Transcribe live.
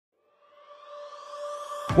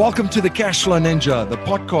Welcome to the Cashflow Ninja, the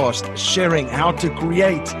podcast sharing how to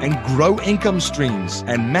create and grow income streams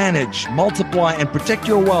and manage, multiply, and protect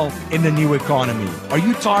your wealth in the new economy. Are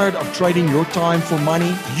you tired of trading your time for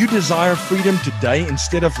money? Do you desire freedom today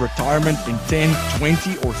instead of retirement in 10,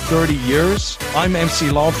 20, or 30 years? I'm MC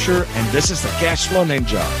Laubscher, and this is the Cashflow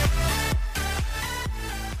Ninja.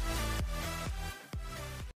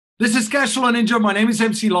 This is Cashflow Ninja. My name is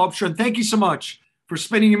MC Laubscher, and thank you so much for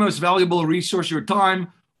spending your most valuable resource, your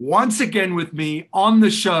time, once again with me on the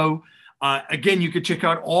show. Again, you can check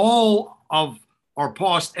out all of our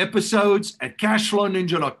past episodes at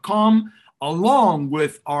cashflowninja.com, along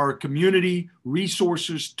with our community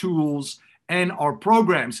resources, tools, and our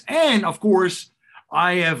programs. And of course,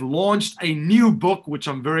 I have launched a new book, which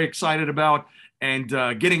I'm very excited about, and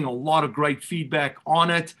getting a lot of great feedback on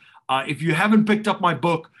it. If you haven't picked up my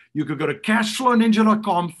book, you could go to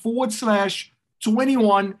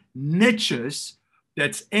cashflowninja.com/21 niches.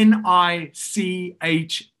 That's NICHES,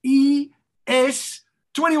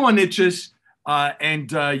 21 niches.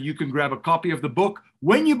 And you can grab a copy of the book.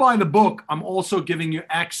 When you buy the book, I'm also giving you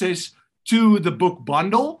access to the book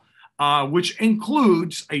bundle, which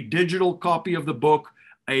includes a digital copy of the book,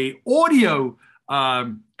 a audio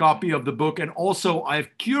copy of the book, and also I've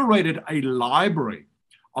curated a library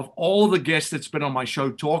of all the guests that's been on my show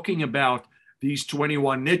talking about these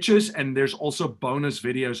 21 niches, and there's also bonus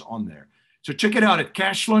videos on there. So check it out at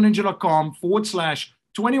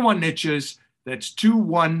cashflowninja.com/21 niches. That's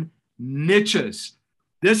 21 niches.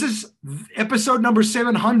 This is episode number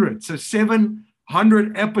 700. So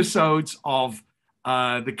 700 episodes of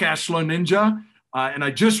the Cashflow Ninja. And I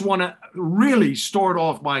just want to really start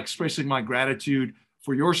off by expressing my gratitude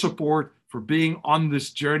for your support, for being on this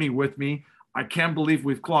journey with me. I can't believe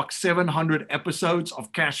we've clocked 700 episodes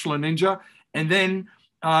of Cashflow Ninja. And then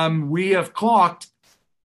we have clocked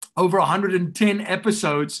over 110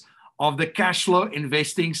 episodes of the Cashflow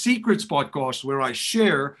Investing Secrets podcast, where I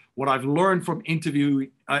share what I've learned from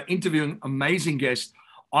interviewing amazing guests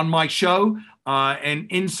on my show, and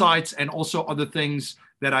insights, and also other things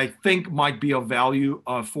that I think might be of value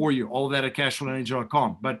for you. All of that at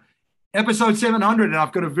cashflowninja.com. But episode 700, and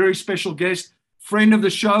I've got a very special guest, friend of the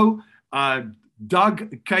show,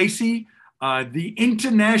 Doug Casey, the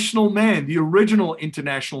international man, the original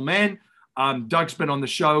international man. Doug's been on the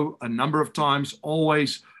show a number of times,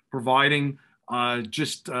 always providing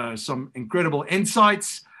just some incredible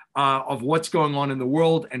insights of what's going on in the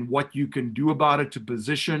world and what you can do about it to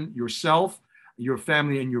position yourself, your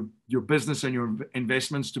family, and your business and your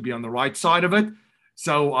investments to be on the right side of it.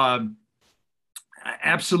 So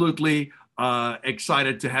absolutely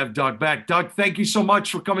excited to have Doug back. Doug, thank you so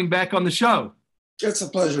much for coming back on the show. It's a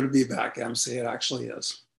pleasure to be back, MC. It actually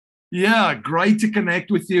is. Yeah, great to connect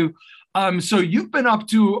with you. So you've been up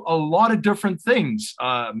to a lot of different things,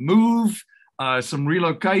 some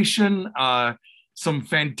relocation, some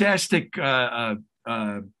fantastic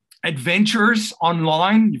adventures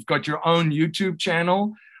online. You've got your own YouTube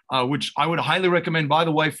channel, which I would highly recommend, by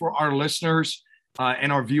the way, for our listeners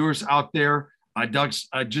and our viewers out there. Doug's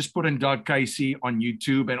just put in Doug Casey on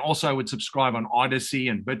YouTube, and also I would subscribe on Odyssey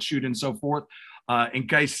and BitChute and so forth, in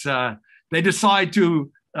case they decide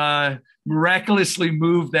to miraculously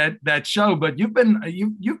move that show. But you've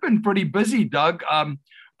been pretty busy, Doug. How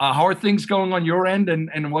are things going on your end,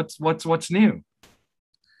 and what's new?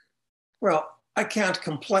 Well, I can't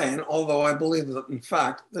complain, although I believe that in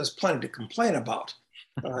fact there's plenty to complain about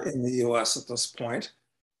in the U.S. at this point.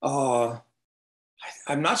 I'm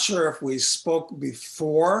not sure if we spoke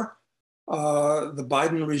before the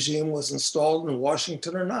Biden regime was installed in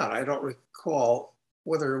Washington or not. I don't recall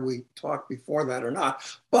whether we talked before that or not.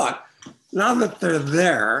 But now that they're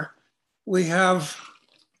there, we have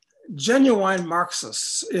genuine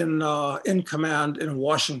Marxists in command in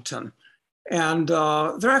Washington. And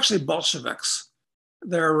they're actually Bolsheviks.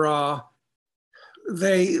 They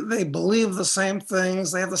believe the same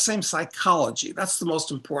things. They have the same psychology. That's the most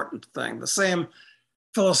important thing. The same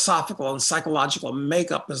philosophical and psychological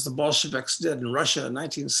makeup as the Bolsheviks did in Russia in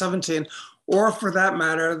 1917, or for that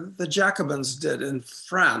matter, the Jacobins did in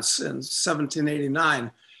France in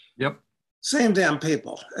 1789. Yep. Same damn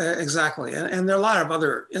people, exactly. And there are a lot of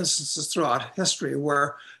other instances throughout history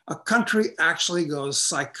where a country actually goes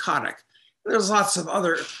psychotic. There's lots of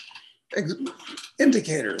other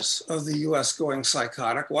indicators of the US going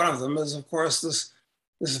psychotic. One of them is, of course, this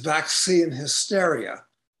vaccine hysteria.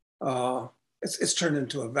 It's turned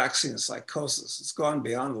into a vaccine psychosis. It's gone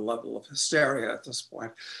beyond the level of hysteria at this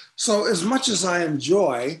point. So as much as I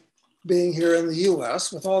enjoy being here in the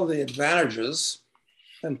US with all the advantages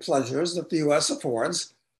and pleasures that the US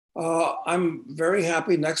affords, I'm very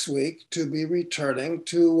happy next week to be returning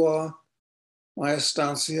to my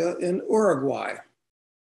estancia in Uruguay,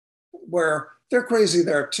 where they're crazy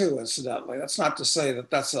there too, incidentally. That's not to say that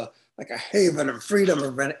that's like a haven of freedom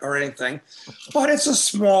or anything, but it's a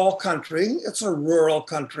small country. It's a rural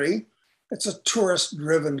country. It's a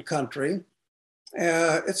tourist-driven country.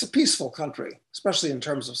 It's a peaceful country, especially in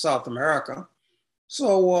terms of South America.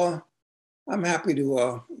 So I'm happy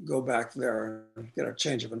to go back there and get a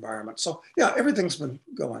change of environment. So yeah, everything's been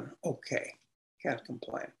going okay. Can't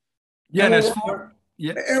complain. Yeah, And and as we're, far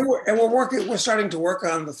yeah, we're starting to work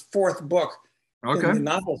on the fourth book in okay. the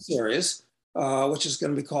novel series, which is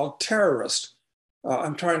going to be called Terrorist.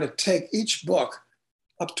 I'm trying to take each book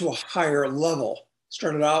up to a higher level.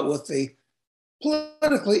 Started out with the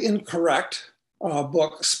politically incorrect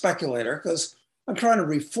book Speculator, because I'm trying to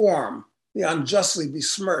reform the unjustly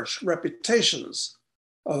besmirched reputations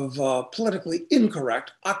of politically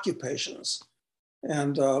incorrect occupations.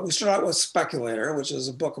 And we start out with Speculator, which is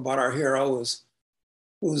a book about our hero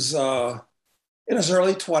who's in his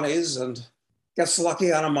early 20s and gets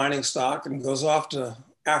lucky on a mining stock and goes off to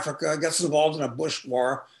Africa, gets involved in a bush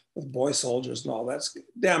war with boy soldiers and all. That's a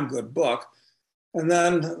damn good book. And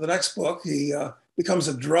then the next book, he becomes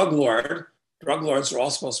a drug lord. Drug lords are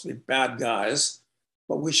all supposed to be bad guys,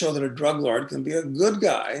 but we show that a drug lord can be a good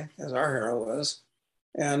guy, as our hero is.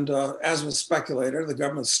 And as with Speculator, the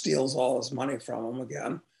government steals all his money from him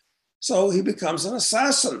again. So he becomes an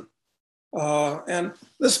assassin. And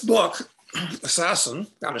this book, Assassin,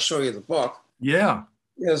 got to show you the book, Yeah.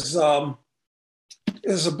 is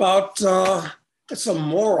about, it's a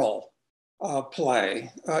moral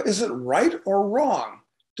play. Is it right or wrong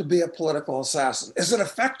to be a political assassin? Is it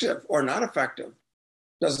effective or not effective?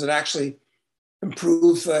 Does it actually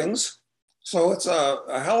improve things? So it's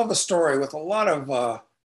a hell of a story with a lot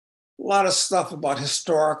of stuff about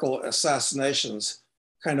historical assassinations,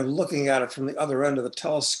 kind of looking at it from the other end of the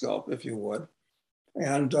telescope, if you would.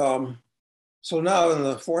 And so now in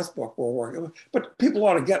the fourth book we're working, but people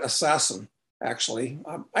ought to get Assassin, actually.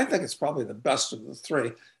 I think it's probably the best of the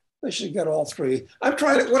three. They should get all three.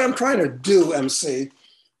 What I'm trying to do, MC,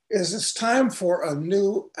 is it's time for a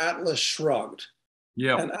new Atlas Shrugged.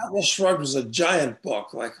 Yeah. And Atlas Shrugged was a giant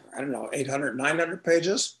book, like, I don't know, 800, 900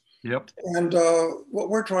 pages. Yep. And what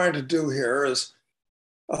we're trying to do here is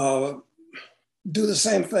do the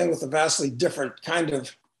same thing with a vastly different kind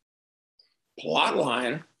of plot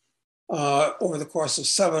line over the course of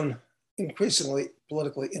 7 increasingly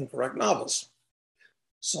politically incorrect novels.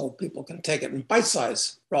 So people can take it in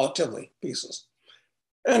bite-sized, relatively, pieces.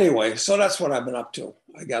 Anyway, so that's what I've been up to,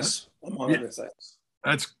 I guess, among other things.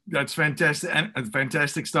 That's fantastic and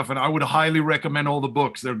fantastic stuff. And I would highly recommend all the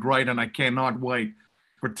books. They're great, and I cannot wait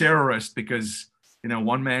for Terrorist, because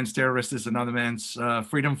one man's terrorist is another man's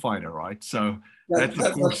freedom fighter, right? So that's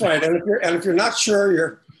right. And if you're not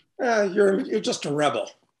sure, you're just a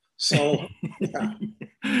rebel. So yeah.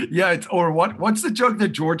 Yeah. Or what's the joke that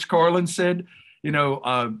George Carlin said?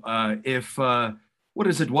 If what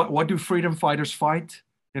is it? What do freedom fighters fight?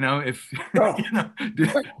 If do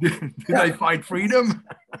they fight freedom?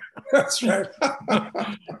 That's right.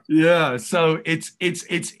 Yeah. So it's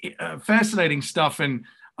fascinating stuff, and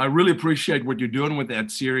I really appreciate what you're doing with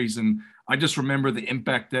that series. And I just remember the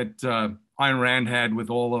impact that Ayn Rand had with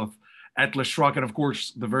all of Atlas Shrugged, and of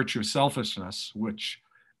course the Virtue of Selfishness, which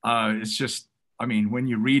is just, when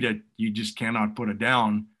you read it, you just cannot put it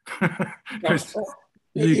down.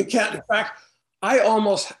 You can't. In fact, I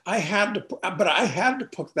had to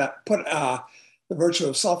put the Virtue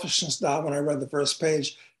of Selfishness down when I read the first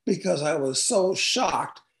page, because I was so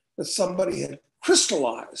shocked that somebody had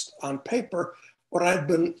crystallized on paper what I'd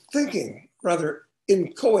been thinking rather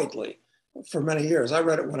inchoately for many years. I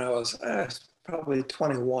read it when I was probably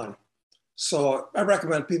 21. So I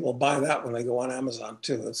recommend people buy that when they go on Amazon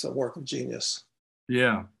too. It's a work of genius.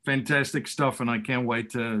 Yeah, fantastic stuff. And I can't wait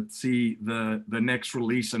to see the next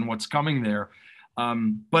release and what's coming there.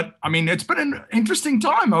 But it's been an interesting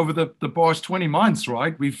time over the past 20 months,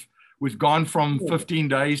 right? We've gone from 15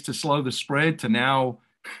 days to slow the spread to now.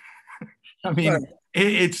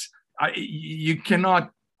 You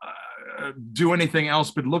cannot do anything else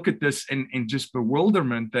but look at this in just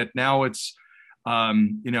bewilderment that now it's,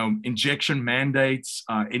 injection mandates,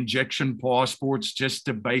 injection passports, just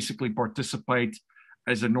to basically participate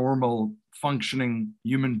as a normal functioning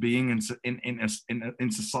human being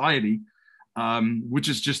in society, which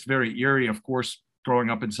is just very eerie. Of course, growing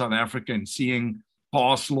up in South Africa and seeing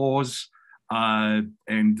pass laws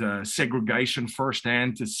and segregation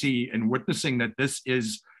firsthand, to see and witnessing that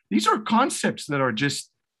these are concepts that are just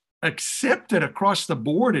accepted across the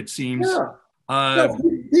board, it seems. Yeah.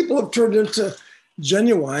 People have turned into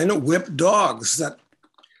genuine whipped dogs that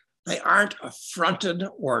they aren't affronted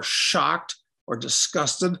or shocked or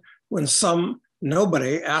disgusted when some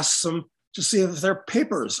nobody asks them to see if their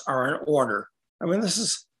papers are in order. I mean, this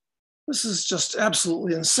is just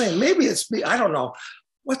absolutely insane. Maybe it's me. I don't know.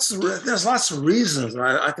 There's lots of reasons, and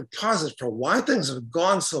I could posit for why things have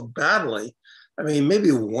gone so badly. I mean,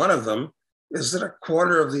 maybe one of them is that a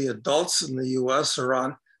quarter of the adults in the US are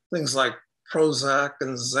on things like Prozac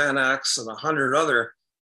and Xanax and 100 other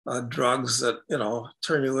drugs that,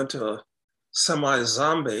 turn you into a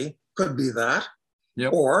semi-zombie. Could be that.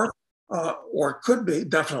 Yep. Or could be,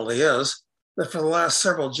 definitely is, that for the last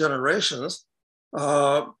several generations,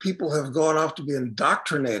 people have gone off to be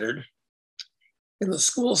indoctrinated in the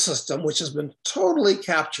school system, which has been totally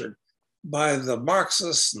captured by the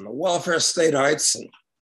Marxists and the welfare stateites and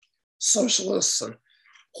socialists and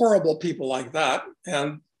horrible people like that.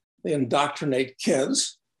 And they indoctrinate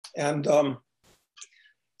kids. And,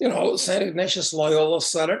 St. Ignatius Loyola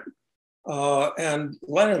said it, and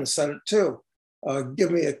Lenin said it too.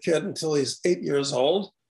 Give me a kid until he's 8 years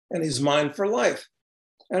old, and he's mine for life.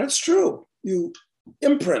 And it's true. You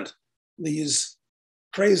imprint these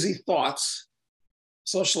crazy thoughts,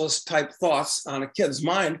 socialist type thoughts on a kid's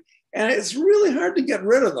mind, and it's really hard to get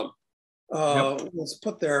rid of them. It's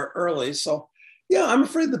put there early. So yeah, I'm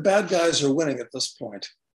afraid the bad guys are winning at this point.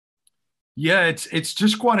 Yeah, it's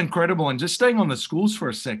just quite incredible. And just staying on the schools for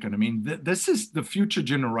a second, I mean, this is the future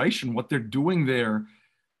generation, what they're doing there.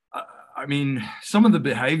 I mean, some of the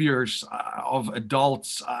behaviors of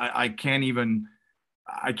adults, I can't even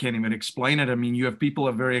explain it. I mean, you have people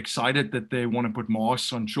are very excited that they want to put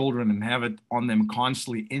masks on children and have it on them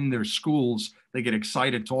constantly in their schools. They get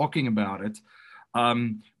excited talking about it.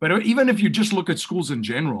 But even if you just look at schools in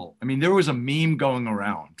general, I mean, there was a meme going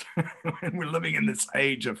around, and we're living in this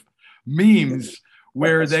age of memes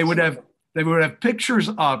where they would have pictures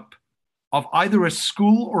up of either a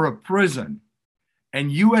school or a prison,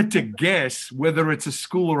 and you had to guess whether it's a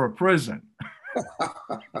school or a prison.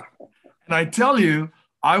 And I tell you,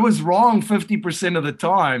 I was wrong 50% of the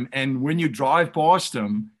time. And when you drive past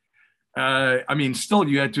them, I mean, still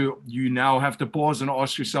you now have to pause and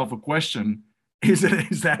ask yourself a question. Is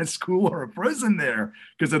that a school or a prison there?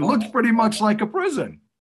 Because it looks pretty much like a prison.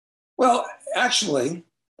 Well, actually,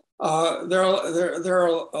 there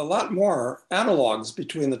are a lot more analogs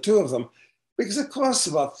between the two of them, because it costs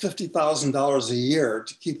about $50,000 a year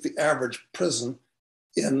to keep the average prisoner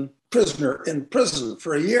in prison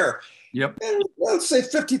for a year. Yep. And let's say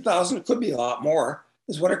 50,000, it could be a lot more,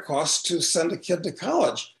 is what it costs to send a kid to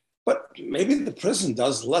college. But maybe the prison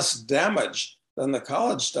does less damage than the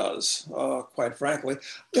college does, quite frankly.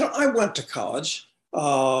 I went to college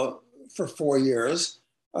for 4 years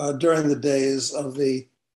during the days of the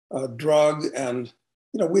drug, and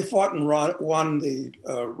we fought and won the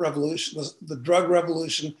revolution, the drug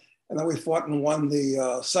revolution, and then we fought and won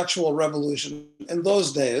the sexual revolution. In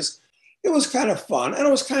those days, it was kind of fun, and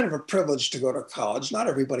it was kind of a privilege to go to college. Not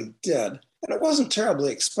everybody did, and it wasn't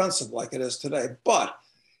terribly expensive like it is today. But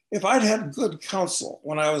if I'd had good counsel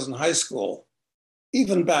when I was in high school,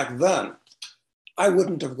 even back then, I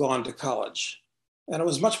wouldn't have gone to college. And it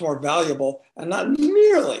was much more valuable and not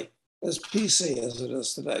nearly as PC as it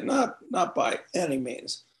is today, not by any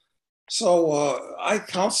means. So I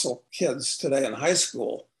counsel kids today in high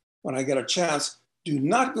school, when I get a chance, do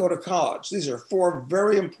not go to college. These are 4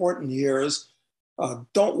 very important years.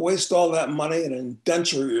 Don't waste all that money and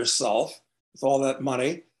indenture yourself with all that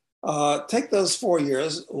money. Take those 4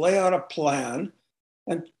 years, lay out a plan,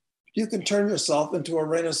 and you can turn yourself into a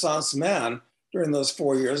Renaissance man during those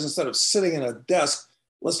 4 years instead of sitting in a desk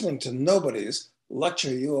listening to nobodies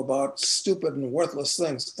lecture you about stupid and worthless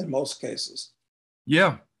things in most cases.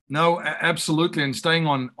 Yeah, no, absolutely. And staying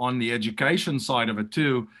on the education side of it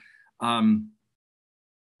too, I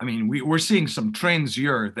mean, we're seeing some trends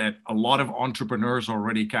here that a lot of entrepreneurs are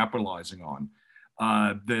already capitalizing on.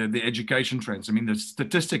 The education trends. I mean, the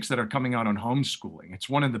statistics that are coming out on homeschooling, it's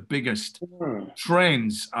one of the biggest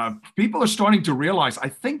trends. People are starting to realize, I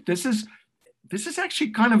think this is actually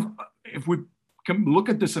kind of, if we can look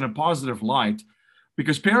at this in a positive light,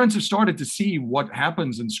 because parents have started to see what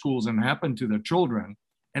happens in schools and happen to their children.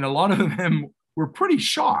 And a lot of them were pretty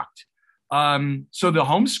shocked. So the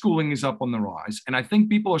homeschooling is up on the rise. And I think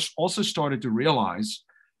people are also started to realize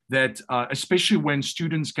that, especially when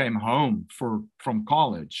students came home from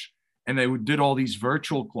college and they did all these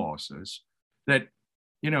virtual classes, that,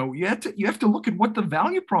 you have to look at what the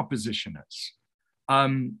value proposition is.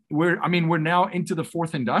 We're now into the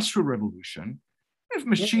 4th industrial revolution. We have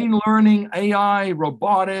machine learning, AI,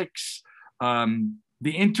 robotics,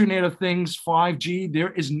 the Internet of Things, 5G,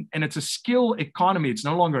 there is, and it's a skill economy. It's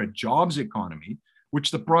no longer a jobs economy, which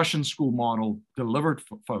the Prussian school model delivered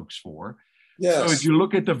folks for. Yes. So if you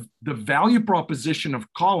look at the value proposition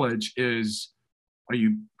of college is, are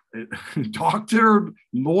you a doctor,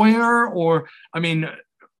 lawyer, or, I mean,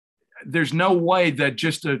 there's no way that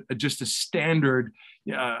just a standard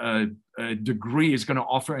degree is going to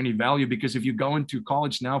offer any value, because if you go into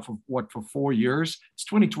college now for 4 years, it's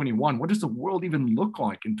 2021. What does the world even look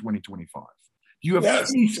like in 2025? Do you have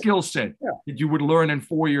any skill set that you would learn in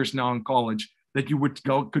 4 years now in college that you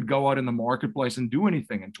could go out in the marketplace and do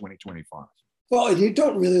anything in 2025? Well, you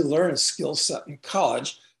don't really learn a skill set in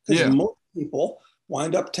college, because most people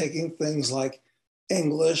wind up taking things like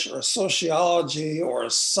English or sociology or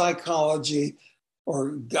psychology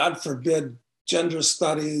or, God forbid, gender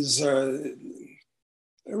studies, or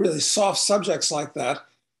really soft subjects like that.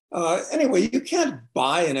 Anyway, you can't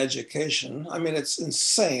buy an education. I mean, it's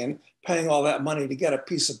insane paying all that money to get a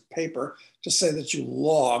piece of paper to say that you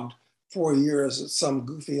logged 4 years at some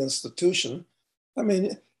goofy institution. I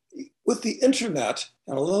mean, with the internet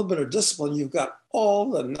and a little bit of discipline, you've got all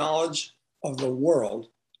the knowledge of the world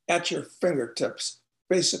at your fingertips,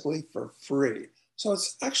 basically for free. So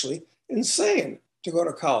it's actually insane to go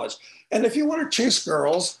to college. And if you want to chase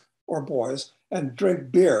girls or boys and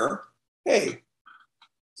drink beer, hey,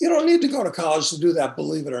 you don't need to go to college to do that,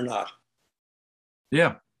 believe it or not.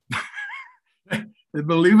 Yeah.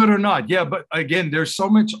 Believe it or not. Yeah. But again, there's so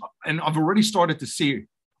much, and I've already started to see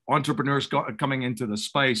entrepreneurs coming into the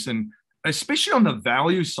space, and especially on the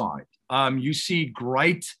value side, you see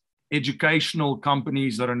great educational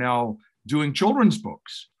companies that are now doing children's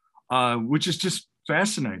books, which is just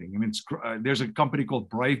fascinating. I mean, there's a company called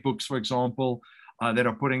Brave Books, for example, that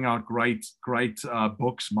are putting out great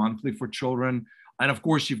books monthly for children. And of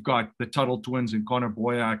course, you've got the Tuttle twins and Connor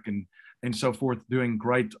Boyack and so forth doing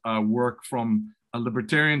great work from a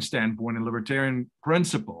libertarian standpoint and libertarian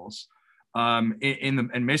principles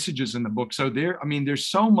and messages in the book. So there's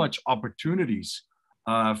so much opportunities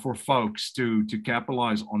for folks to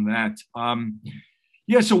capitalize on that.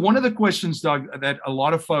 So one of the questions, Doug, that a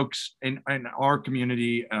lot of folks in our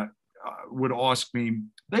community would ask me,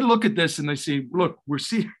 they look at this and they say, look, we're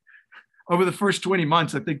seeing over the first 20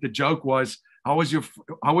 months, I think the joke was, how was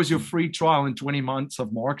your free trial in 20 months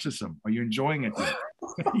of Marxism? Are you enjoying it?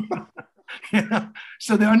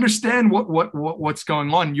 So they understand what's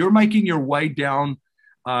going on. You're making your way down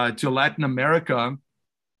to Latin America.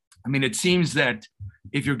 I mean, it seems that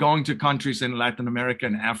if you're going to countries in Latin America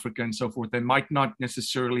and Africa and so forth, they might not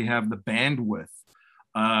necessarily have the bandwidth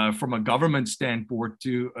from a government standpoint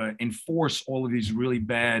to enforce all of these really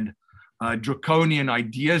bad draconian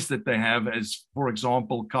ideas that they have, as, for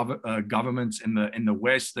example, governments in the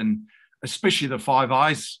West, and especially the Five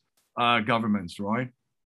Eyes governments, right?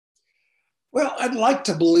 Well, I'd like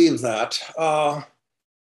to believe that. I've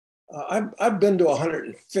been to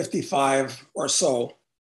 155 or so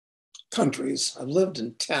countries. I've lived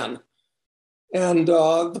in 10. And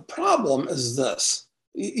the problem is this.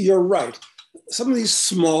 You're right. Some of these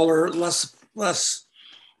smaller, less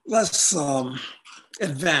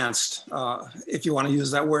advanced, if you want to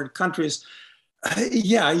use that word, countries,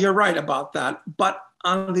 yeah, you're right about that. But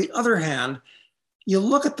on the other hand, you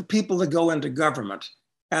look at the people that go into government,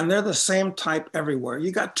 and they're the same type everywhere.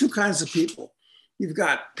 You got two kinds of people. You've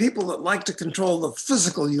got people that like to control the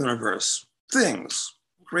physical universe, things,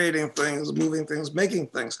 creating things, moving things, making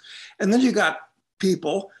things. And then you got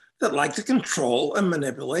people that like to control and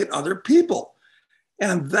manipulate other people.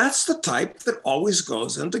 And that's the type that always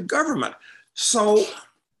goes into government. So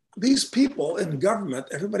these people in government,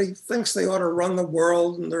 everybody thinks they ought to run the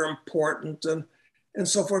world and they're important and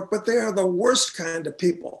so forth, but they are the worst kind of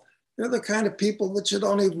people. They're the kind of people that you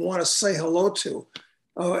don't even want to say hello to.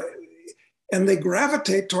 And they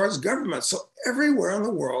gravitate towards government. So everywhere in the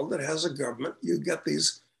world that has a government, you get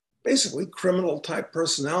these basically criminal type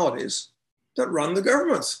personalities that run the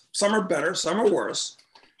governments. Some are better, some are worse.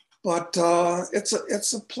 But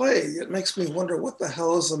it's a plague. It makes me wonder what the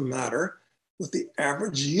hell is the matter with the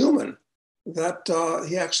average human that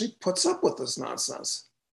he actually puts up with this nonsense.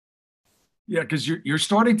 Yeah, because you're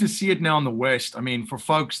starting to see it now in the West. I mean, for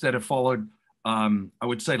folks that have followed, I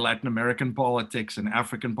would say, Latin American politics and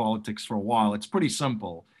African politics for a while, it's pretty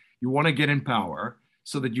simple. You want to get in power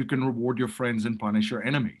so that you can reward your friends and punish your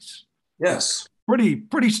enemies. Yes.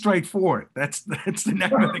 Pretty straightforward. That's the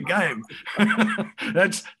name of the game.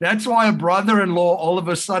 that's why a brother-in-law all of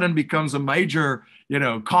a sudden becomes a major,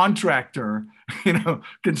 contractor,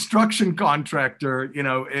 construction contractor.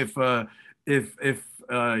 If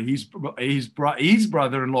his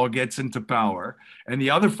brother-in-law gets into power, and the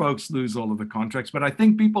other folks lose all of the contracts. But I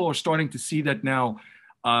think people are starting to see that now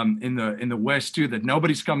in the West too, that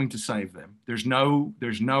nobody's coming to save them. There's no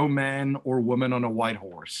man or woman on a white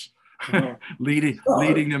horse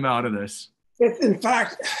leading them out of this. In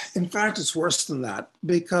fact, it's worse than that,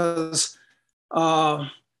 because I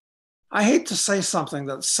hate to say something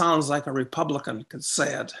that sounds like a Republican could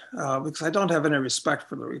say it, because I don't have any respect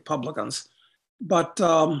for the Republicans. But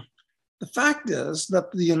the fact is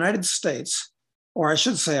that the United States, or I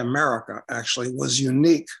should say America, actually was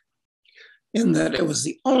unique in that it was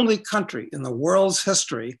the only country in the world's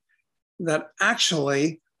history that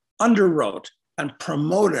actually underwrote and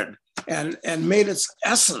promoted and made its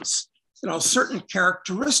essence, certain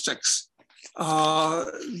characteristics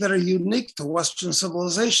that are unique to Western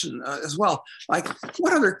civilization as well. Like,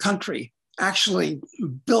 what other country actually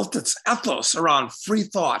built its ethos around free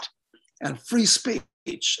thought and free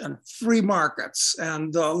speech and free markets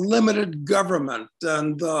and limited government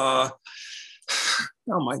and, oh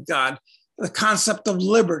my God, the concept of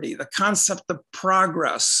liberty, the concept of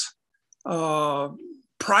progress,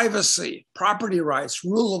 privacy, property rights,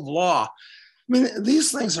 rule of law. I mean,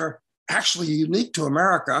 these things are actually unique to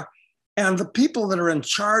America. And the people that are in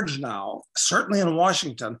charge now, certainly in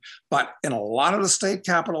Washington, but in a lot of the state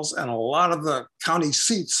capitals and a lot of the county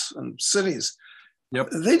seats and cities,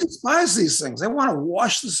 they despise these things. They want to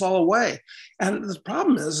wash this all away. And the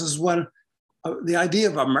problem is when the idea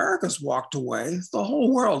of America's walked away, the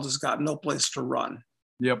whole world has got no place to run.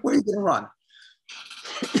 Where are you going to run?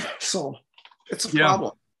 So it's a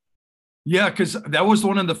problem. Yeah, because that was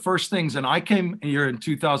one of the first things. And I came here in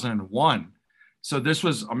 2001. So this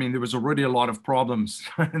was, there was already a lot of problems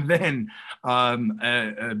then.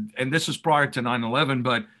 And this was prior to 9/11,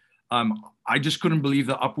 but I just couldn't believe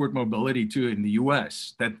the upward mobility too in the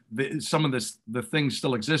US, that some of the things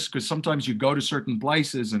still exist, because sometimes you go to certain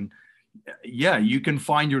places and you can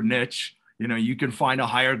find your niche, you can find a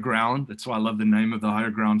higher ground. That's why I love the name of the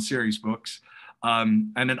Higher Ground series books,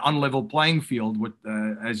 and an unlevel playing field with,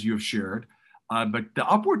 as you've shared. But the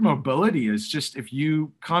upward mobility is just, if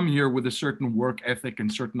you come here with a certain work ethic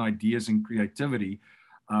and certain ideas and creativity,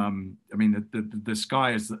 the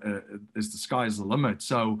sky is the sky is the limit.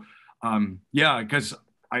 So because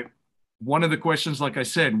one of the questions, like I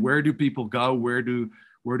said, where do people go? Where do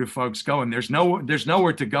folks go? And there's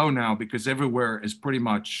nowhere to go now, because everywhere is pretty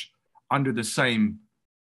much under the same,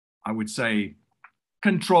 I would say,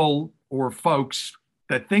 control, or folks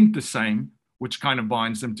that think the same, which kind of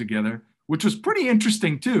binds them together, which was pretty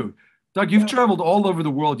interesting too. Doug, you've traveled all over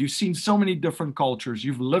the world. You've seen so many different cultures.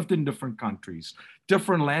 You've lived in different countries,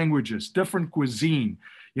 different languages, different cuisine.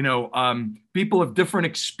 People have different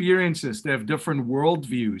experiences. They have different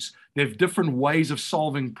worldviews. They have different ways of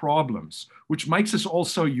solving problems, which makes us all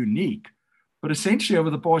so unique. But essentially, over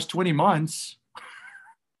the past 20 months,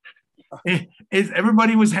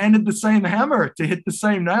 everybody was handed the same hammer to hit the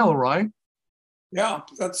same nail, right? Yeah,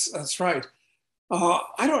 that's right.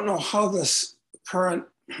 I don't know how this current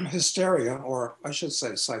hysteria, or I should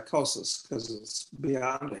say psychosis, because it's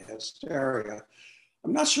beyond a hysteria,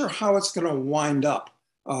 I'm not sure how it's going to wind up,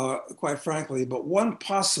 quite frankly. But one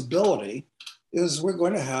possibility is we're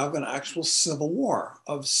going to have an actual civil war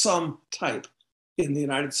of some type in the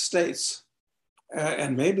United States,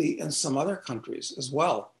 and maybe in some other countries as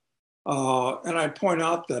well. And I point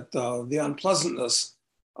out that the unpleasantness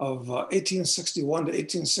of 1861 to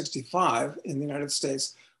 1865 in the United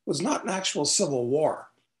States was not an actual civil war.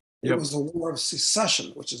 It was a war of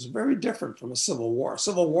secession, which is very different from a civil war.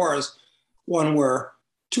 Civil war is one where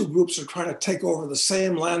two groups are trying to take over the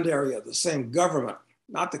same land area, the same government.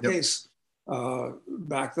 Not the case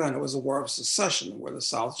back then. It was a war of secession, where the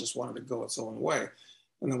South just wanted to go its own way.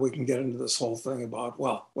 And then we can get into this whole thing about,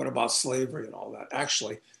 well, what about slavery and all that?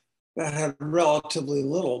 Actually, that had relatively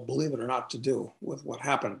little, believe it or not, to do with what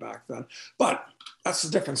happened back then. But that's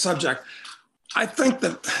a different subject. I think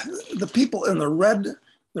that the people in the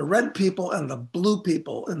red people and the blue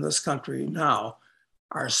people in this country now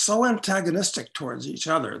are so antagonistic towards each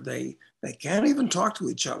other. They can't even talk to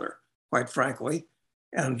each other, quite frankly.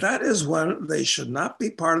 And that is when they should not be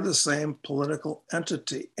part of the same political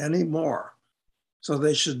entity anymore. So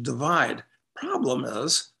they should divide. Problem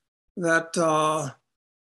is that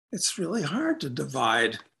it's really hard to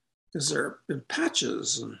divide, because there have been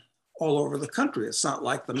patches and all over the country. It's not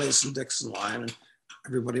like the Mason-Dixon line and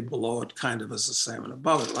everybody below it kind of is the same and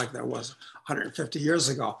above it like there was 150 years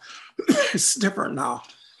ago. It's different now.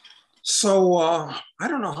 So I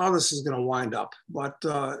don't know how this is going to wind up, but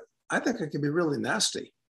I think it can be really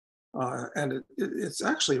nasty. And it's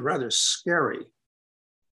actually rather scary.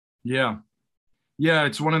 Yeah. Yeah,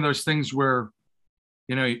 it's one of those things where,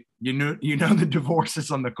 the divorce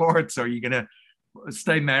is on the cards. Are you going to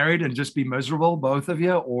stay married and just be miserable, both of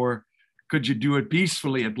you, or could you do it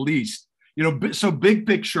peacefully at least? So big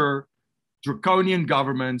picture, draconian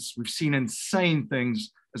governments. We've seen insane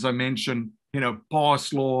things, as I mentioned.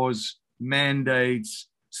 Pass laws, mandates,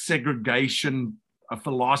 segregation, a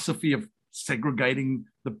philosophy of segregating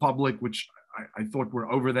the public, which I thought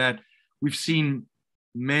we're over that. We've seen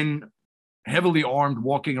men heavily armed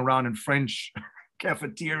walking around in French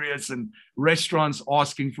cafeterias and restaurants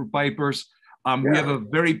asking for papers. We have a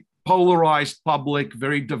very polarized public,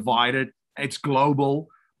 very divided. It's global.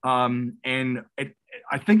 I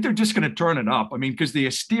think they're just going to turn it up. I mean, because the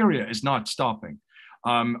hysteria is not stopping.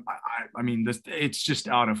 It's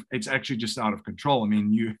actually just out of control. I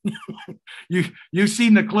mean, you've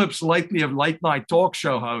seen the clips lately of late night talk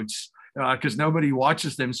show hosts, because nobody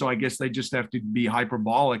watches them. So I guess they just have to be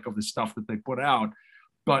hyperbolic of the stuff that they put out.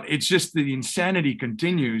 But it's just the insanity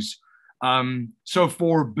continues. So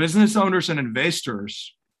for business owners and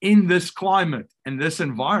investors in this climate and this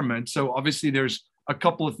environment, so obviously there's a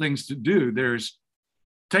couple of things to do. There's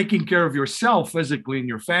taking care of yourself physically and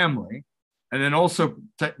your family, and then also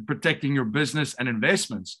protecting your business and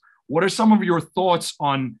investments. What are some of your thoughts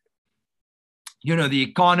on, the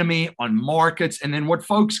economy, on markets, and then what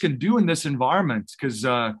folks can do in this environment? Because,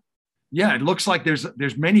 it looks like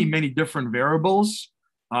there's many, many different variables,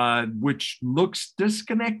 which looks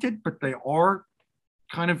disconnected, but they are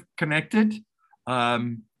kind of connected.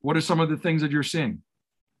 What are some of the things that you're seeing?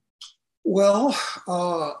 Well,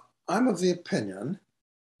 I'm of the opinion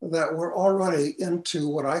that we're already into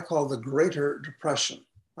what I call the Greater Depression.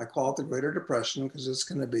 I call it the Greater Depression because it's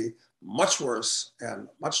going to be much worse and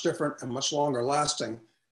much different and much longer lasting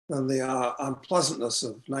than the unpleasantness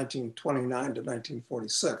of 1929 to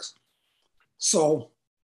 1946. So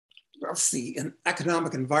that's the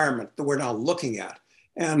economic environment that we're now looking at.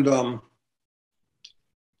 And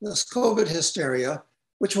this COVID hysteria,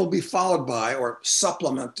 which will be followed by or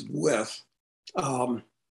supplemented with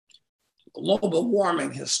global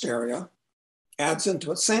warming hysteria, adds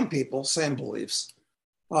into it, same people, same beliefs,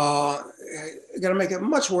 going to make it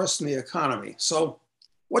much worse than the economy. So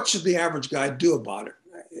what should the average guy do about it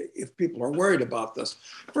if people are worried about this?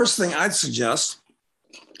 First thing I'd suggest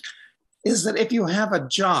is that if you have a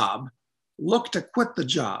job, look to quit the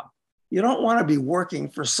job. You don't want to be working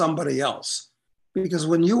for somebody else, because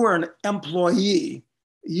when you are an employee,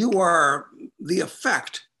 you are the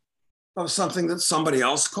effect of something that somebody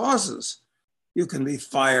else causes. You can be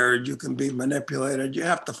fired, you can be manipulated, you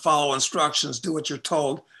have to follow instructions, do what you're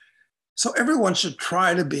told. So everyone should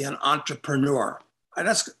try to be an entrepreneur. And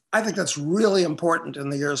I think that's really important in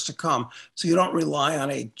the years to come, so you don't rely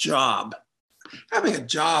on a job. Having a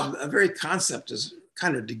job, a very concept, is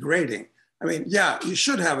kind of degrading. I mean, yeah, you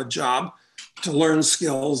should have a job to learn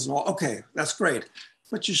skills and all. Okay, that's great.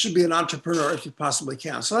 But you should be an entrepreneur if you possibly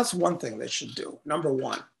can. So that's one thing they should do, number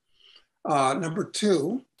one. Number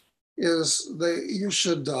two is you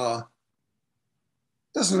should, doesn't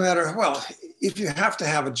matter, well, if you have to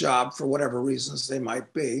have a job for whatever reasons they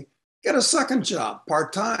might be, get a second job,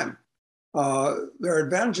 part-time. There are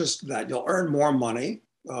advantages to that. You'll earn more money,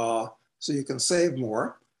 so you can save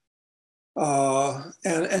more,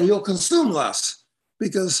 and you'll consume less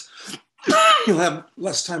because you'll have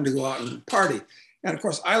less time to go out and party. And of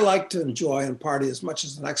course, I like to enjoy and party as much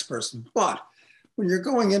as the next person, but when you're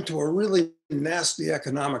going into a really nasty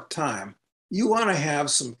economic time, you want to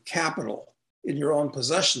have some capital in your own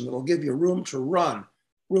possession that'll give you room to run,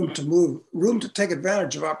 room to move, room to take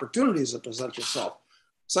advantage of opportunities that present yourself.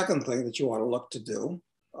 Second thing that you want to look to do.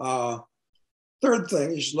 Third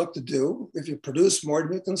thing you should look to do, if you produce more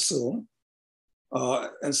than you consume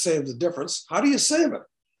and save the difference, how do you save it?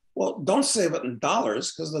 Well, don't save it in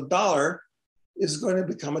dollars, because the dollar is going to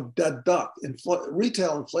become a dead duck.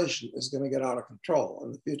 Retail inflation is going to get out of control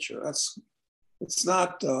in the future. It's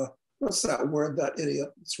not, what's that word that idiot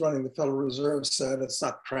that's running the Federal Reserve said? It's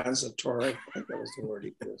not transitory. I think that was the word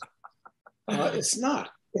he used. It's not.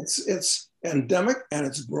 It's endemic, and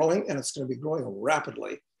it's growing, and it's going to be growing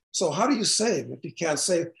rapidly. So how do you save if you can't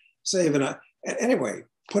save in anyway,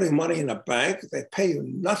 putting money in a bank, they pay you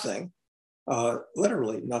nothing,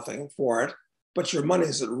 literally nothing for it, but your money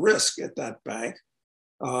is at risk at that bank,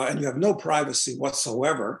 and you have no privacy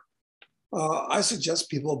whatsoever. I suggest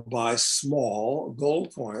people buy small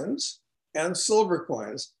gold coins and silver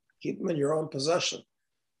coins, keep them in your own possession.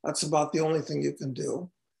 That's about the only thing you can do.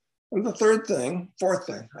 And the fourth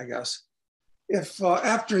thing, I guess, if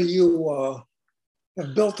after you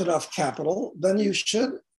have built enough capital, then you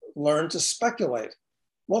should learn to speculate.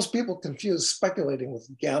 Most people confuse speculating with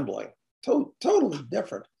gambling. totally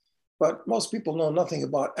different. But most people know nothing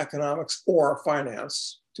about economics or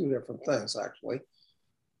finance, two different things, actually.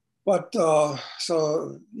 But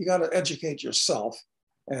so you got to educate yourself.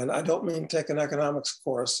 And I don't mean take an economics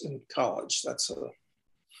course in college. That's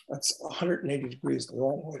 180 degrees the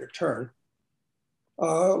wrong way to turn.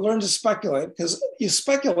 Learn to speculate, because you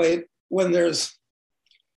speculate when there's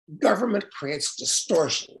government creates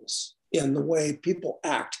distortions in the way people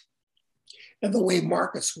act and the way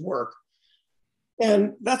markets work.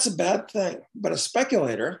 And that's a bad thing. But a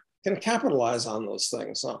speculator can capitalize on those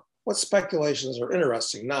things. What speculations are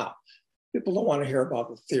interesting now? People don't want to hear about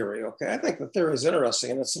the theory, okay? I think the theory is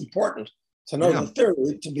interesting and it's important to know the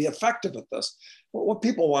theory to be effective at this. But what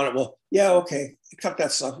people want, well, yeah, okay, cut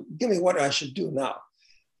that stuff. Give me what I should do now.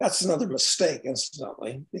 That's another mistake,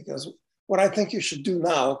 incidentally, because what I think you should do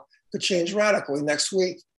now could change radically next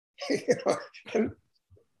week. And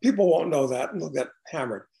people won't know that and they'll get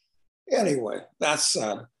hammered. Anyway, that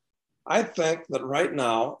said, I think that right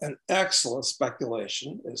now an excellent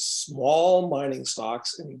speculation is small mining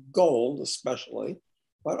stocks in gold, especially,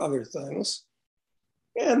 but other things.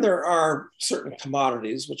 And there are certain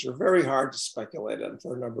commodities which are very hard to speculate in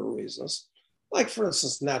for a number of reasons. Like, for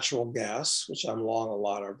instance, natural gas, which I'm long a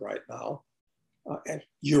lot of right now, and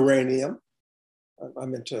uranium.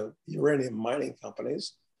 I'm into uranium mining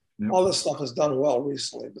companies. Yep. All this stuff has done well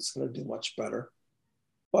recently, but it's going to do much better.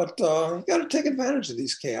 But you got to take advantage of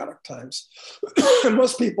these chaotic times.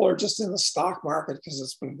 Most people are just in the stock market because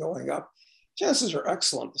it's been going up. Chances are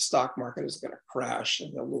excellent the stock market is going to crash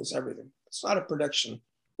and they'll lose everything. It's not a prediction,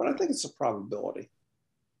 but I think it's a probability.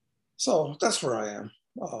 So that's where I am.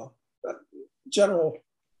 General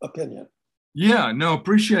opinion. Yeah, no,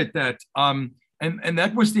 appreciate that. And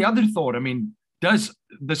that was the other thought. I mean, does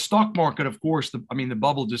the stock market, of course, the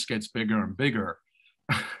bubble just gets bigger and bigger.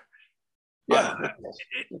 Yeah.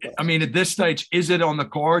 I mean, at this stage, is it on the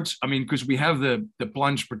cards? I mean, because we have the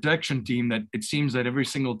plunge protection team that it seems that every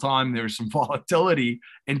single time there's some volatility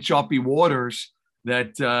in choppy waters,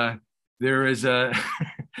 that there is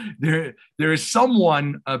there is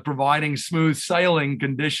someone providing smooth sailing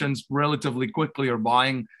conditions relatively quickly, or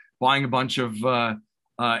buying a bunch of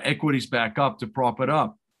equities back up to prop it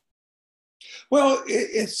up. Well,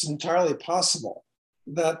 it's entirely possible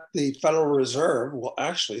that the Federal Reserve will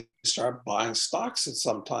actually start buying stocks at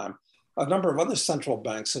some time. A number of other central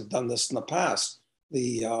banks have done this in the past.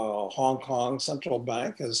 The Hong Kong Central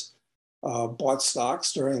Bank has bought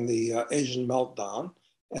stocks during the Asian meltdown,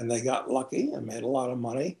 and they got lucky and made a lot of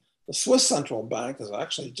money. The Swiss Central Bank has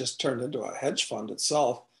actually just turned into a hedge fund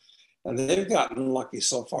itself, and they've gotten lucky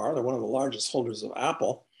so far. They're one of the largest holders of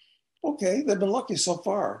Apple. Okay, they've been lucky so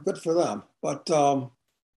far. Good for them. But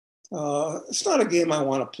it's not a game I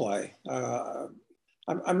want to play.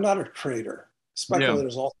 I'm not a trader. Speculator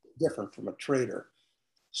is also different from a trader.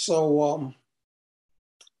 So,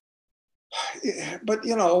 but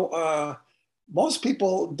most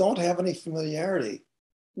people don't have any familiarity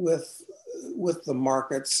with the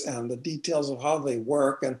markets and the details of how they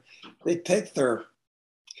work, and they take their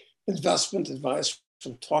investment advice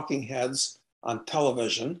from talking heads on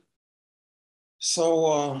television.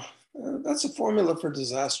 So that's a formula for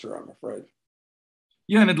disaster, I'm afraid.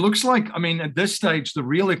 Yeah, and it looks like, I mean, at this stage, the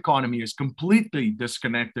real economy is completely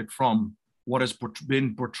disconnected from what has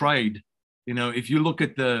been portrayed. You know, if you look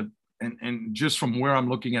at and just from where I'm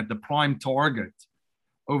looking at, the prime target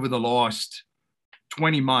over the last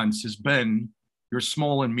 20 months has been your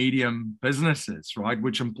small and medium businesses, right?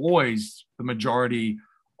 Which employs the majority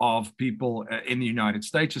of people in the United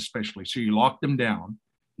States, especially. So you lock them down,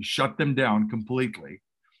 you shut them down completely.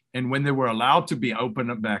 And when they were allowed to be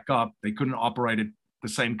open back up, they couldn't operate at the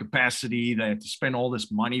same capacity. They had to spend all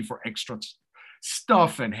this money for extra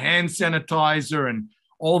stuff and hand sanitizer and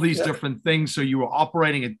all these different things. So you were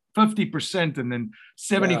operating at 50% and then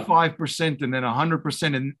 75% and then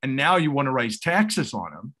 100%. And now you want to raise taxes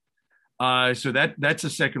on them. So that's a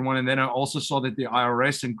second one. And then I also saw that the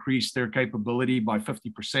IRS increased their capability by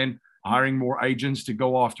 50%, hiring more agents to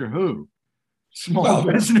go after who? Small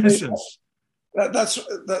businesses.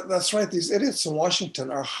 That's right. These idiots in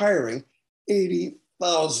Washington are hiring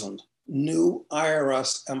 80,000 new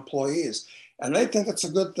IRS employees. And they think it's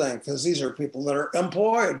a good thing because these are people that are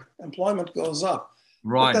employed. Employment goes up.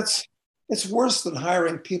 Right. But it's worse than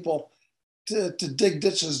hiring people to dig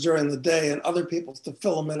ditches during the day and other people to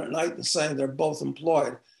fill them in at night and saying they're both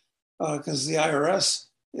employed. Because the IRS,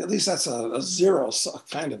 at least that's a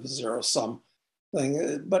kind of a zero sum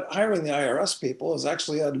thing. But hiring the IRS people is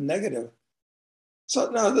actually a negative. So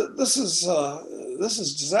now this is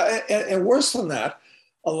and worse than that,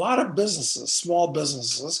 a lot of businesses, small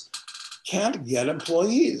businesses, can't get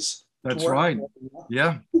employees. to That's work right.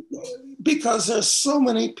 Yeah. because there's so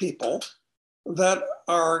many people that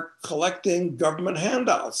are collecting government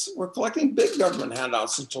handouts. We're collecting big government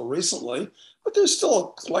handouts until recently, but they're still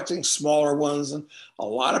collecting smaller ones. And a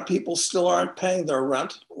lot of people still aren't paying their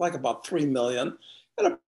rent, like about 3 million,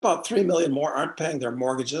 and about 3 million more aren't paying their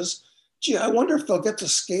mortgages. Gee, I wonder if they'll get to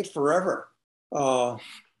skate forever. Uh,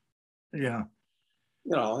 Yeah.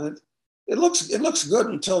 you know, it looks good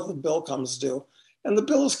until the bill comes due. And the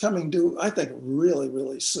bill is coming due, I think, really,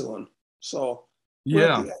 really soon. So we're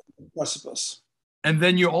at Yeah. the precipice. And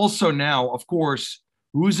then you also now, of course,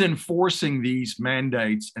 who's enforcing these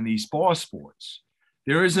mandates and these passports?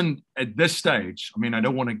 There isn't at this stage, I mean, I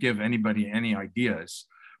don't want to give anybody any ideas,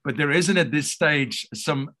 but there isn't at this stage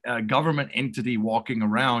some government entity walking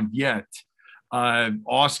around yet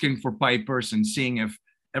asking for papers and seeing if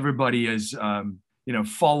everybody is,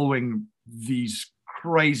 following these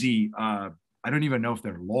crazy, I don't even know if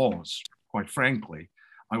they're laws, quite frankly.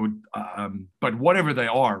 I would, but whatever they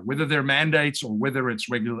are, whether they're mandates or whether it's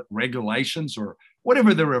regulations or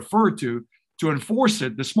whatever they're referred to enforce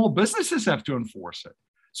it, the small businesses have to enforce it.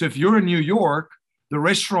 So if you're in New York, the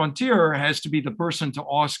restaurateur has to be the person to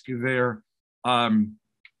ask their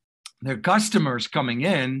customers coming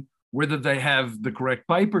in whether they have the correct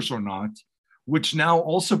papers or not, which now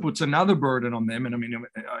also puts another burden on them. And I mean,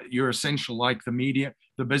 you're essentially like the media,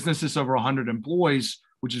 the businesses over 100 employees,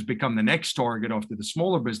 which has become the next target after the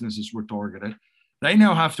smaller businesses were targeted. They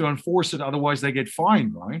now have to enforce it, otherwise they get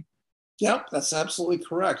fined, right? Yep, that's absolutely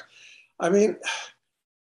correct. I mean,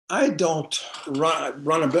 I don't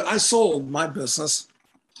run a bit. I sold my business,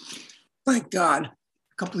 thank God,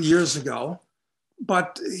 a couple of years ago.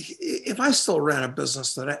 But if I still ran a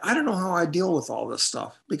business today, I don't know how I deal with all this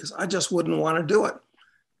stuff because I just wouldn't want to do it.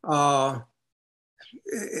 Uh,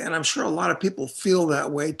 and I'm sure a lot of people feel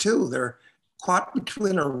that way too. They're caught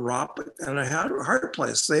between a rock and a hard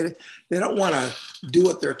place. They don't want to do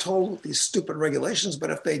what they're told with these stupid regulations,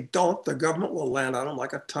 but if they don't, the government will land on them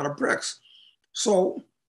like a ton of bricks. So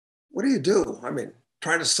what do? I mean,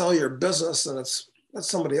 try to sell your business and let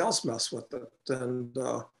somebody else mess with it and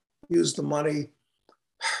use the money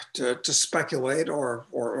to speculate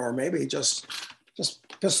or maybe just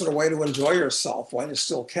piss it away to enjoy yourself while you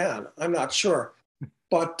still can. I'm not sure.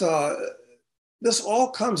 But this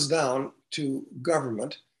all comes down to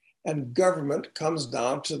government, and government comes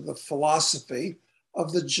down to the philosophy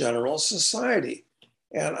of the general society.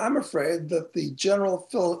 And I'm afraid that the general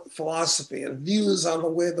philosophy and views on the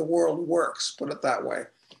way the world works, put it that way,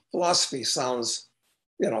 philosophy sounds,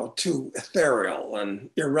 too ethereal and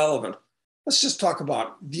irrelevant. Let's just talk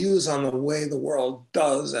about views on the way the world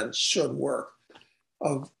does and should work.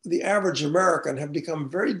 Of the average American have become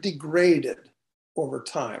very degraded over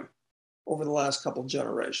time, over the last couple of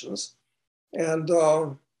generations. And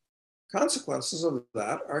consequences of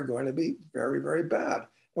that are going to be very, very bad.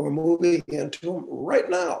 And we're moving into them right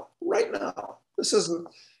now. This isn't,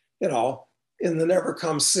 in the never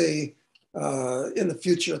come see, in the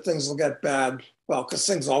future, things will get bad. Well, because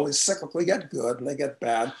things always cyclically get good and they get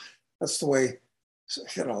bad. That's the way,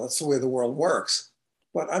 that's the way the world works.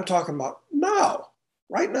 But I'm talking about now,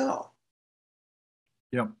 right now.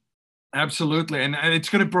 Yeah, absolutely. And it's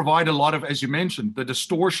going to provide a lot of, as you mentioned, the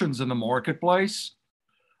distortions in the marketplace.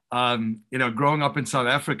 Growing up in South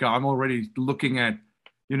Africa, I'm already looking at,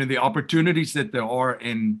 the opportunities that there are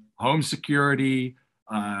in home security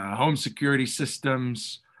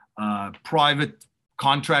systems, private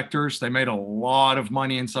contractors. They made a lot of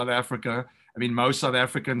money in South Africa. I mean, most South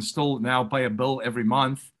Africans still now pay a bill every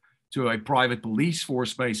month to a private police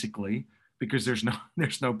force, basically, because there's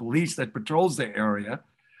no police that patrols the area.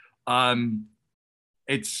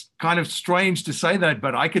 It's kind of strange to say that,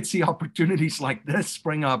 but I could see opportunities like this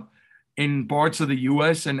spring up in parts of the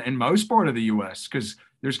U.S. and most part of the U.S. because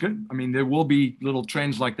there will be little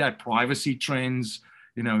trends like that, privacy trends,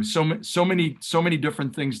 so many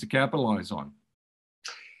different things to capitalize on.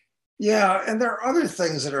 Yeah, and there are other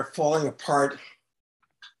things that are falling apart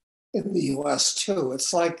in the U.S. too.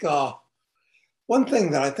 It's like one thing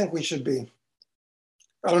that I think we should be,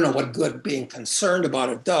 I don't know what good being concerned about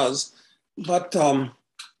it does, but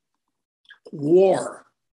war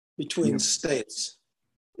between states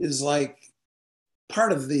is like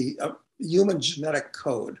part of the human genetic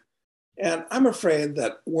code. And I'm afraid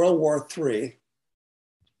that World War III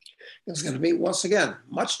is going to be, once again,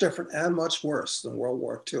 much different and much worse than World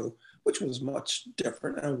War II, which was much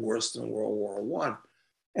different and worse than World War I.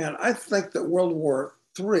 And I think that World War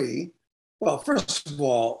III, well, first of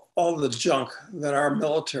all the junk that our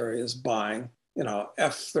military is buying,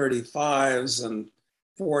 F-35s and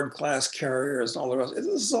Ford class carriers and all the rest, this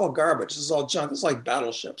is all garbage. This is all junk. It's like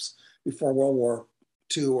battleships. before World War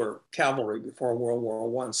II or cavalry before World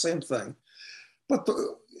War I, same thing. But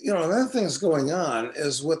another thing that's going on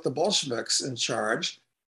is with the Bolsheviks in charge,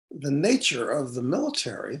 the nature of the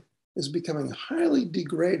military is becoming highly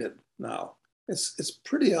degraded now. It's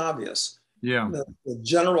pretty obvious. Yeah. The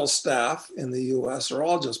general staff in the US are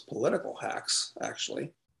all just political hacks,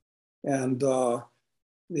 actually. And the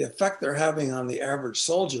effect they're having on the average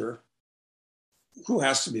soldier, who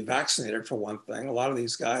has to be vaccinated for one thing. A lot of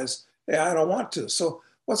these guys, hey, I don't want to. So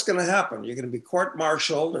what's going to happen? You're going to be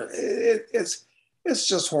court-martialed. It's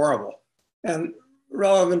just horrible. And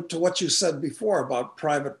relevant to what you said before about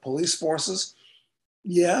private police forces,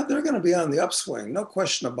 yeah, they're going to be on the upswing, no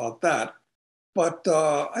question about that. But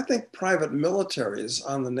I think private militaries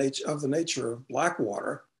of the nature of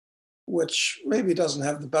Blackwater, which maybe doesn't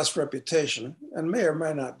have the best reputation and may or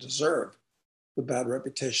may not deserve the bad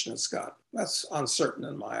reputation it's got. That's uncertain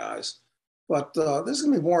in my eyes. But there's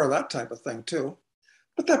going to be more of that type of thing too.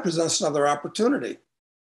 But that presents another opportunity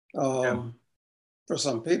for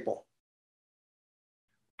some people.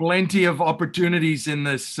 Plenty of opportunities in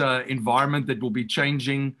this environment that will be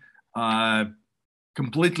changing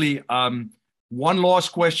completely. One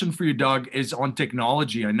last question for you, Doug, is on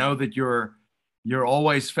technology. I know that you're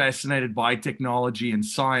always fascinated by technology and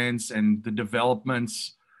science and the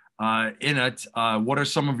developments in it. What are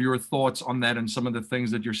some of your thoughts on that and some of the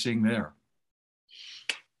things that you're seeing there?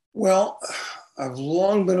 Well, I've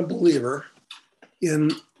long been a believer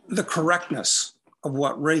in the correctness of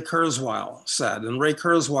what Ray Kurzweil said. And Ray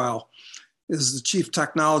Kurzweil is the chief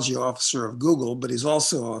technology officer of Google, but he's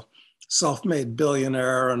also a self-made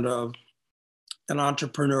billionaire and an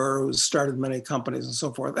entrepreneur who's started many companies and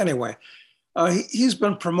so forth. Anyway, he's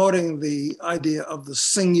been promoting the idea of the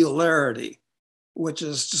singularity, which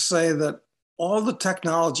is to say that all the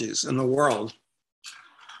technologies in the world,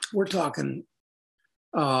 we're talking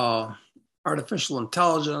artificial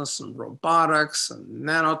intelligence and robotics and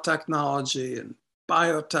nanotechnology and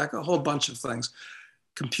biotech, a whole bunch of things,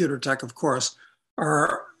 computer tech, of course,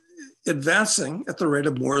 are advancing at the rate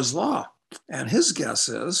of Moore's law. And his guess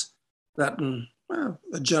is that in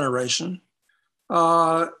a generation,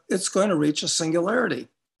 it's going to reach a singularity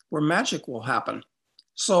where magic will happen.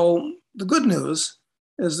 So the good news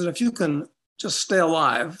is that if you can just stay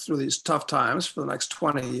alive through these tough times for the next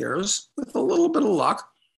 20 years, with a little bit of luck,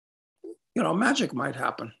 magic might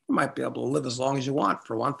happen. You might be able to live as long as you want,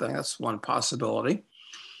 for one thing. That's one possibility.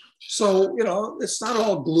 So, it's not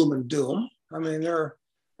all gloom and doom. I mean, there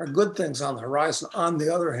are good things on the horizon. On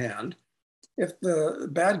the other hand, if the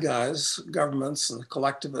bad guys, governments and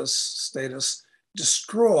collectivist status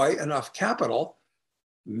destroy enough capital,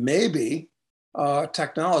 maybe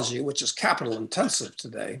technology, which is capital intensive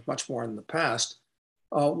today, much more in the past,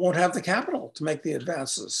 won't have the capital to make the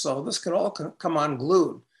advances. So this could all come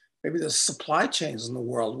unglued. Maybe the supply chains in the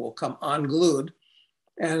world will come unglued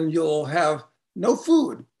and you'll have no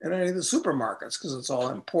food in any of the supermarkets because it's all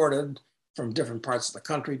imported from different parts of the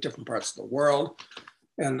country, different parts of the world.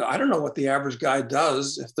 And I don't know what the average guy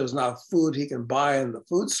does if there's not food he can buy in the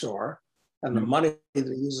food store and the money that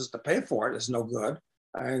he uses to pay for it is no good.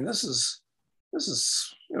 I mean, this is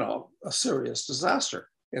a serious disaster.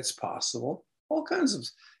 It's possible. All kinds of,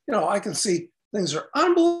 I can see things are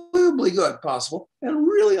unbelievably good possible and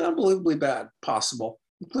really unbelievably bad possible,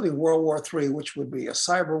 including World War III, which would be a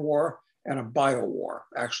cyber war and a bio war.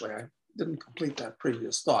 Actually, I didn't complete that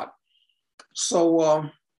previous thought. So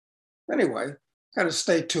anyway, kind of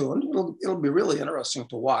stay tuned. It'll be really interesting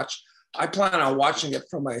to watch. I plan on watching it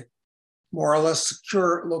from a more or less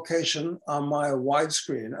secure location on my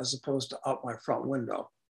widescreen as opposed to out my front window.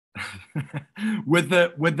 with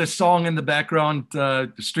the song in the background,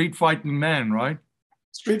 Street Fighting Man, right?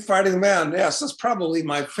 Street Fighting Man, yes, that's probably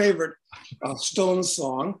my favorite Stones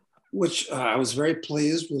song, which I was very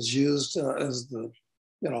pleased was used as the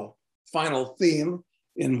final theme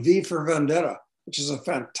in V for Vendetta, which is a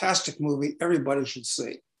fantastic movie everybody should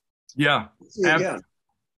see. Yeah, see again.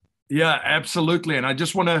 Yeah, absolutely. And I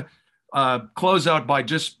just want to close out by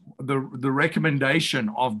just the recommendation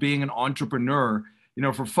of being an entrepreneur.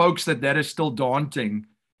 For folks that is still daunting.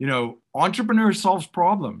 Entrepreneur solves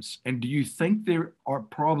problems. And do you think there are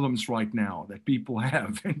problems right now that people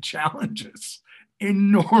have and challenges?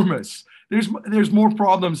 Enormous. There's more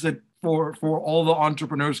problems that for all the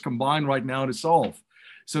entrepreneurs combined right now to solve.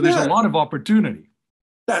 So there's a lot of opportunity.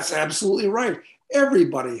 That's absolutely right.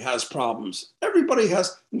 Everybody has problems. Everybody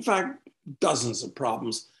has, in fact, dozens of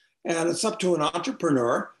problems. And it's up to an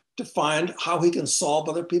entrepreneur to find how he can solve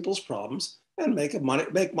other people's problems and make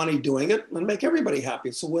money doing it and make everybody happy.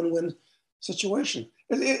 It's a win-win situation.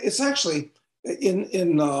 It's actually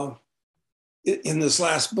in in this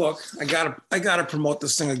last book, I gotta promote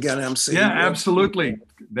this thing again, MC. Yeah, absolutely.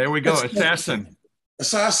 There we go. Assassin. A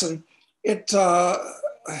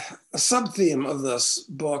sub-theme of this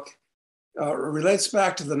book relates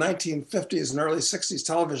back to the 1950s and early 60s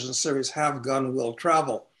television series Have Gun Will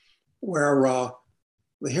Travel, where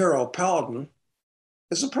the hero Paladin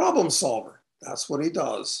is a problem solver. That's what he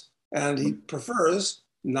does. And he prefers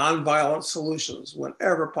nonviolent solutions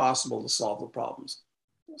whenever possible to solve the problems.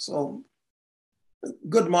 So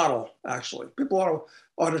good model, actually. People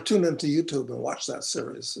ought to tune into YouTube and watch that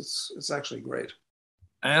series. It's actually great.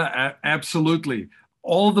 Absolutely.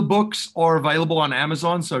 All the books are available on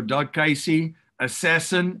Amazon. So Doug Casey,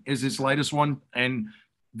 Assassin is his latest one. And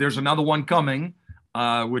there's another one coming,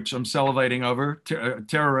 which I'm salivating over,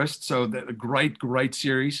 Terrorist. So a great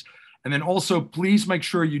series. And then also, please make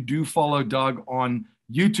sure you do follow Doug on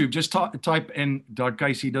YouTube. Just type in Doug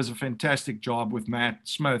Casey. He does a fantastic job with Matt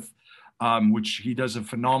Smith, which he does a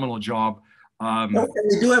phenomenal job.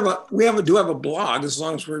 We do have a blog, as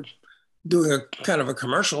long as we're doing a kind of a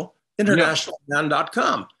commercial,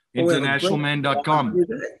 internationalman.com. Internationalman.com.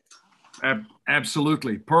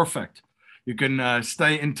 Absolutely. Perfect. You can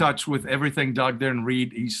stay in touch with everything Doug there and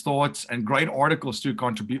read his thoughts, and great articles to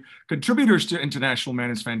contributors to International Man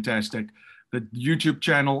is fantastic. The YouTube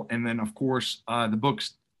channel, and then of course the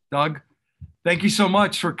books. Doug, thank you so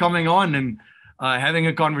much for coming on and having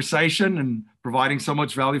a conversation and providing so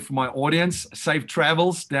much value for my audience. Safe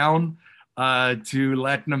travels down to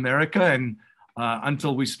Latin America, and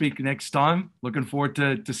until we speak next time, looking forward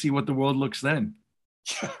to see what the world looks then.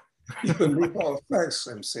 Thanks,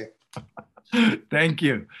 MC. Thank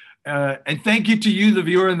you. And thank you to you, the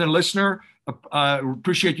viewer and the listener.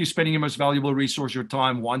 Appreciate you spending your most valuable resource, your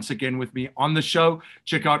time, once again with me on the show.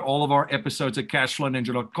 Check out all of our episodes at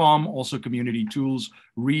cashflowninja.com, also community tools,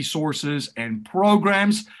 resources, and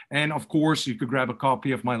programs. And of course, you could grab a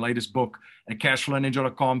copy of my latest book at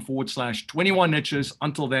cashflowninja.com/21 niches.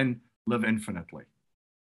 Until then, live infinitely.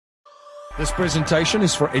 This presentation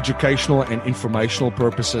is for educational and informational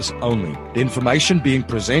purposes only. The information being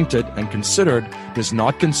presented and considered does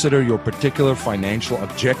not consider your particular financial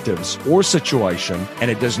objectives or situation, and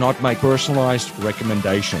it does not make personalized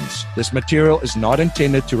recommendations. This material is not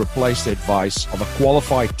intended to replace the advice of a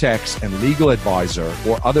qualified tax and legal advisor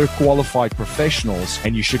or other qualified professionals,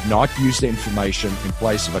 and you should not use the information in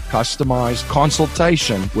place of a customized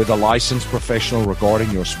consultation with a licensed professional regarding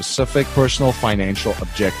your specific personal financial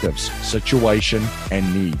objectives, situation,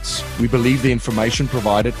 and needs. We believe the information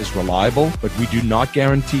provided is reliable, but we do not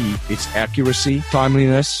guarantee its accuracy,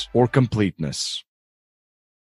 timeliness, or completeness.